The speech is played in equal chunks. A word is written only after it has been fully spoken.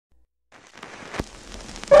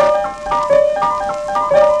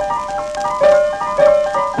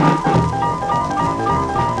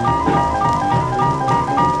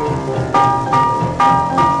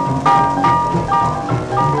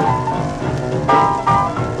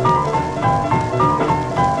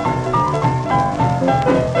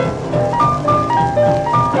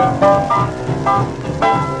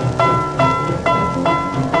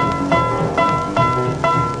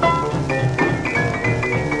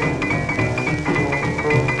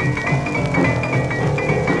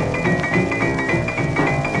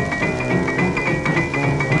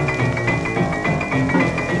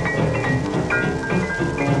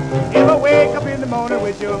Ever wake up in the morning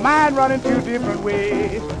with your mind running two different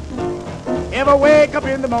ways? Ever wake up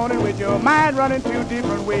in the morning with your mind running two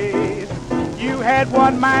different ways? You had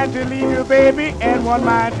one mind to leave your baby and one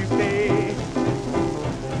mind to stay.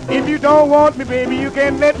 If you don't want me, baby, you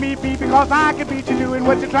can let me be, because I can beat you doing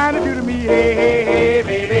what you're trying to do to me. Hey, hey, hey,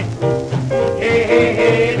 baby. Hey, hey,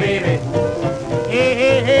 hey, baby. Hey,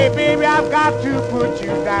 hey, hey, baby, I've got to put you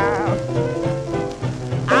down.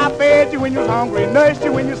 I fed you when you was hungry, nursed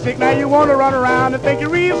you when you're sick. Now you want to run around and think you're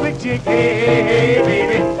real slick chick. Hey, hey, hey,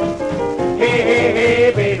 baby. Hey, hey,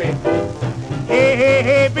 hey, baby. Hey, hey,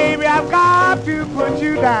 hey, baby, I've got to put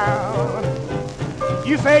you down.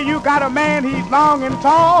 You say you got a man, he's long and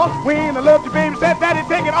tall. When I loved you, baby, said daddy,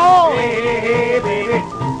 take it all. Hey, hey, hey, baby.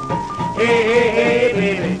 Hey, hey, hey,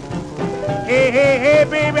 baby. Hey, hey, hey,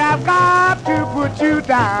 baby, I've got to put you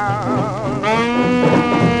down.